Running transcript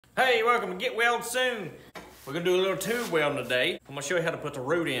Hey, welcome to Get Weld Soon. We're gonna do a little tube welding today. I'm gonna show you how to put the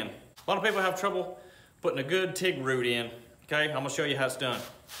root in. A lot of people have trouble putting a good TIG root in. Okay, I'm gonna show you how it's done.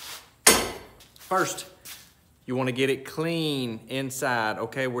 First, you wanna get it clean inside.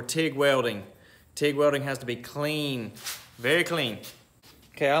 Okay, we're TIG welding. TIG welding has to be clean, very clean.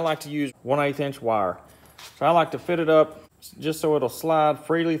 Okay, I like to use 1/8 inch wire. So I like to fit it up just so it'll slide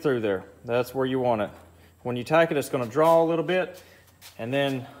freely through there. That's where you want it. When you tack it, it's gonna draw a little bit, and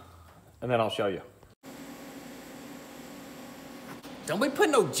then I'll show you. Don't be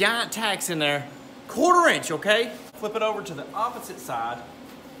putting no giant tacks in there. 1/4 inch, okay? Flip it over to the opposite side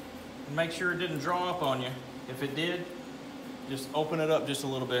and make sure it didn't draw up on you. If it did, just open it up just a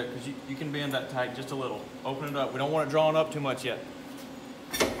little bit, because you can bend that tack just a little. Open it up. We don't want it drawing up too much yet.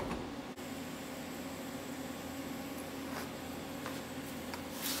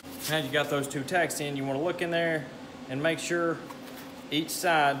 Now you got those 2 tacks in, you want to look in there and make sure each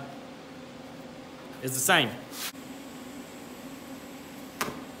side is the same.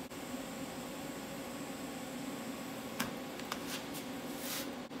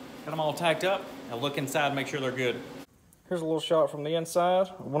 Got them all tacked up. Now look inside and make sure they're good. Here's a little shot from the inside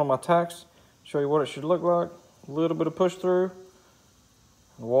of one of my tacks. Show you what it should look like. A little bit of push through.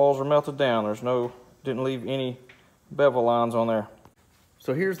 The walls are melted down. Didn't leave any bevel lines on there.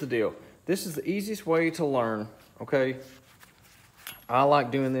 So here's the deal. This is the easiest way to learn, okay? I like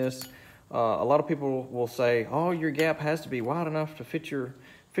doing this. A lot of people will say, oh, your gap has to be wide enough to fit your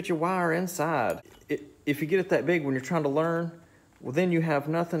wire inside. If you get it that big when you're trying to learn, well, then you have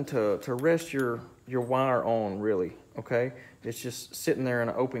nothing to rest your wire on, really, okay? It's just sitting there in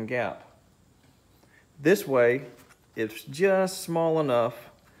an open gap. This way, it's just small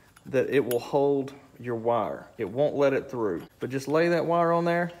enough that it will hold your wire. It won't let it through. But just lay that wire on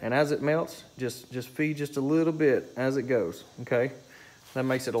there, and as it melts, just feed just a little bit as it goes, okay? That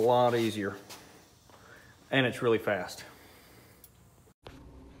makes it a lot easier. And it's really fast.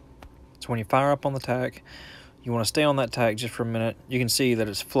 So when you fire up on the tack, you want to stay on that tack just for a minute. You can see that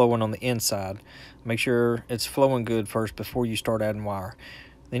it's flowing on the inside. Make sure it's flowing good first before you start adding wire.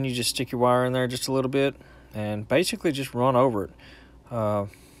 Then you just stick your wire in there just a little bit and basically just run over it.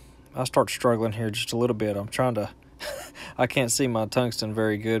 I start struggling here just a little bit. I'm trying to, I can't see my tungsten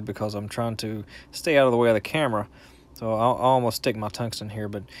very good because I'm trying to stay out of the way of the camera. So I'll almost stick my tungsten here.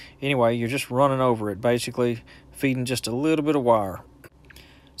 But anyway, you're just running over it, basically feeding just a little bit of wire.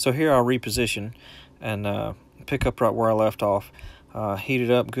 So here I'll reposition and pick up right where I left off. Heat it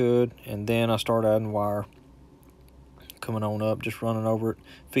up good, and then I start adding wire. Coming on up, just running over it,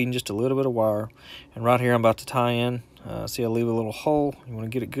 feeding just a little bit of wire. And right here I'm about to tie in. See, I leave a little hole. You want to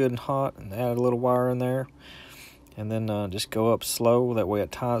get it good and hot and add a little wire in there. And then just go up slow. That way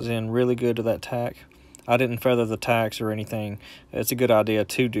it ties in really good to that tack. I didn't feather the tacks or anything. It's a good idea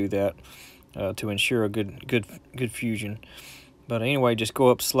to do that to ensure a good fusion. But anyway, just go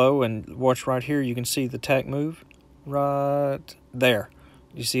up slow and watch right here. You can see the tack move right there.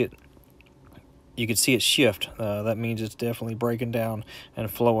 You see it? You can see it shift. That means it's definitely breaking down and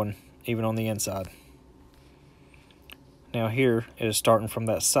flowing even on the inside. Now here it is starting from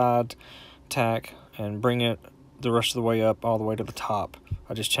that side tack and bring it the rest of the way up all the way to the top.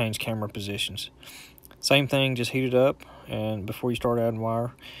 I just changed camera positions. Same thing, just heat it up and before you start adding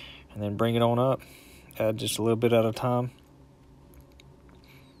wire, and then bring it on up. Add just a little bit at a time.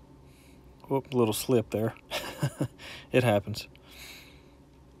 Whoop, a little slip there. It happens.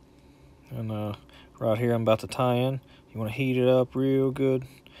 And right here I'm about to tie in. You want to heat it up real good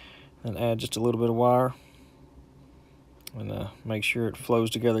and add just a little bit of wire. And make sure it flows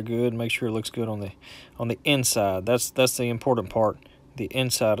together good. Make sure it looks good on the inside. That's the important part, the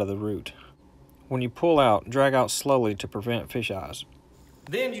inside of the root. When you pull out, drag out slowly to prevent fish eyes.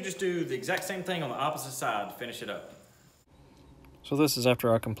 Then you just do the exact same thing on the opposite side to finish it up. So this is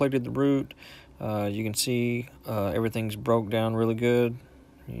after I completed the root. You can see everything's broke down really good.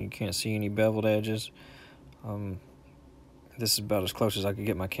 You can't see any beveled edges. This is about as close as I could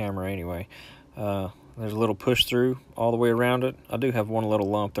get my camera anyway. There's a little push through all the way around it. I do have one little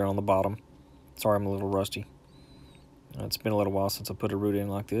lump there on the bottom. Sorry, I'm a little rusty. It's been a little while since I put a root in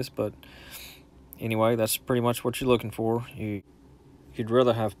like this, but anyway, that's pretty much what you're looking for. You'd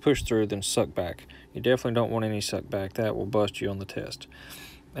rather have push through than suck back. You definitely don't want any suck back. That will bust you on the test.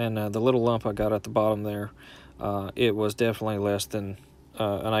 And the little lump I got at the bottom there, it was definitely less than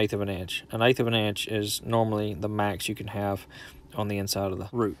 1/8 of an inch. 1/8 of an inch is normally the max you can have on the inside of the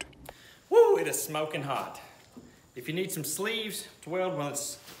root. Woo, it is smoking hot. If you need some sleeves to weld when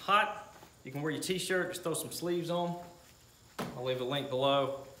it's hot, you can wear your t-shirt, just throw some sleeves on. I'll leave a link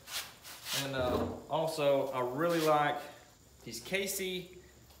below. And also, I really like these Casey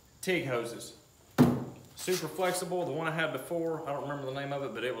TIG hoses. Super flexible. The one I had before, I don't remember the name of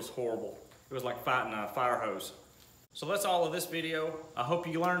it, but it was horrible. It was like fighting a fire hose. So that's all of this video. I hope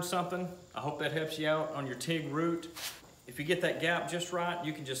you learned something. I hope that helps you out on your TIG route. If you get that gap just right,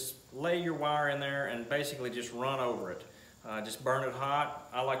 you can just lay your wire in there and basically just run over it. Just burn it hot.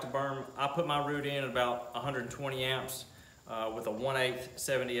 I put my route in at about 120 amps with a 1/8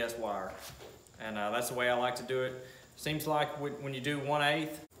 70S wire. And that's the way I like to do it. Seems like when you do 1/8,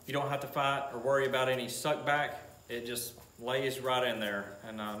 you don't have to fight or worry about any suck back. It just lays right in there.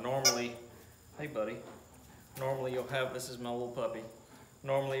 And normally, hey buddy, normally you'll have, this is my little puppy.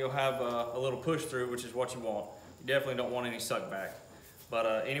 Normally you'll have a little push through, which is what you want. You definitely don't want any suck back.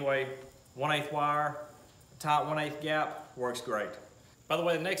 But anyway, 1/8 wire, tight 1/8 gap, works great. By the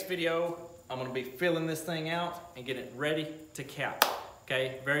way, the next video, I'm gonna be filling this thing out and getting it ready to cap.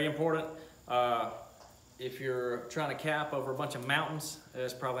 Okay, very important. If you're trying to cap over a bunch of mountains,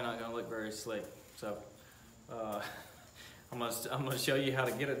 it's probably not gonna look very slick. So I'm gonna show you how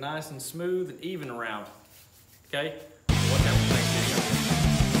to get it nice and smooth and even around. Okay,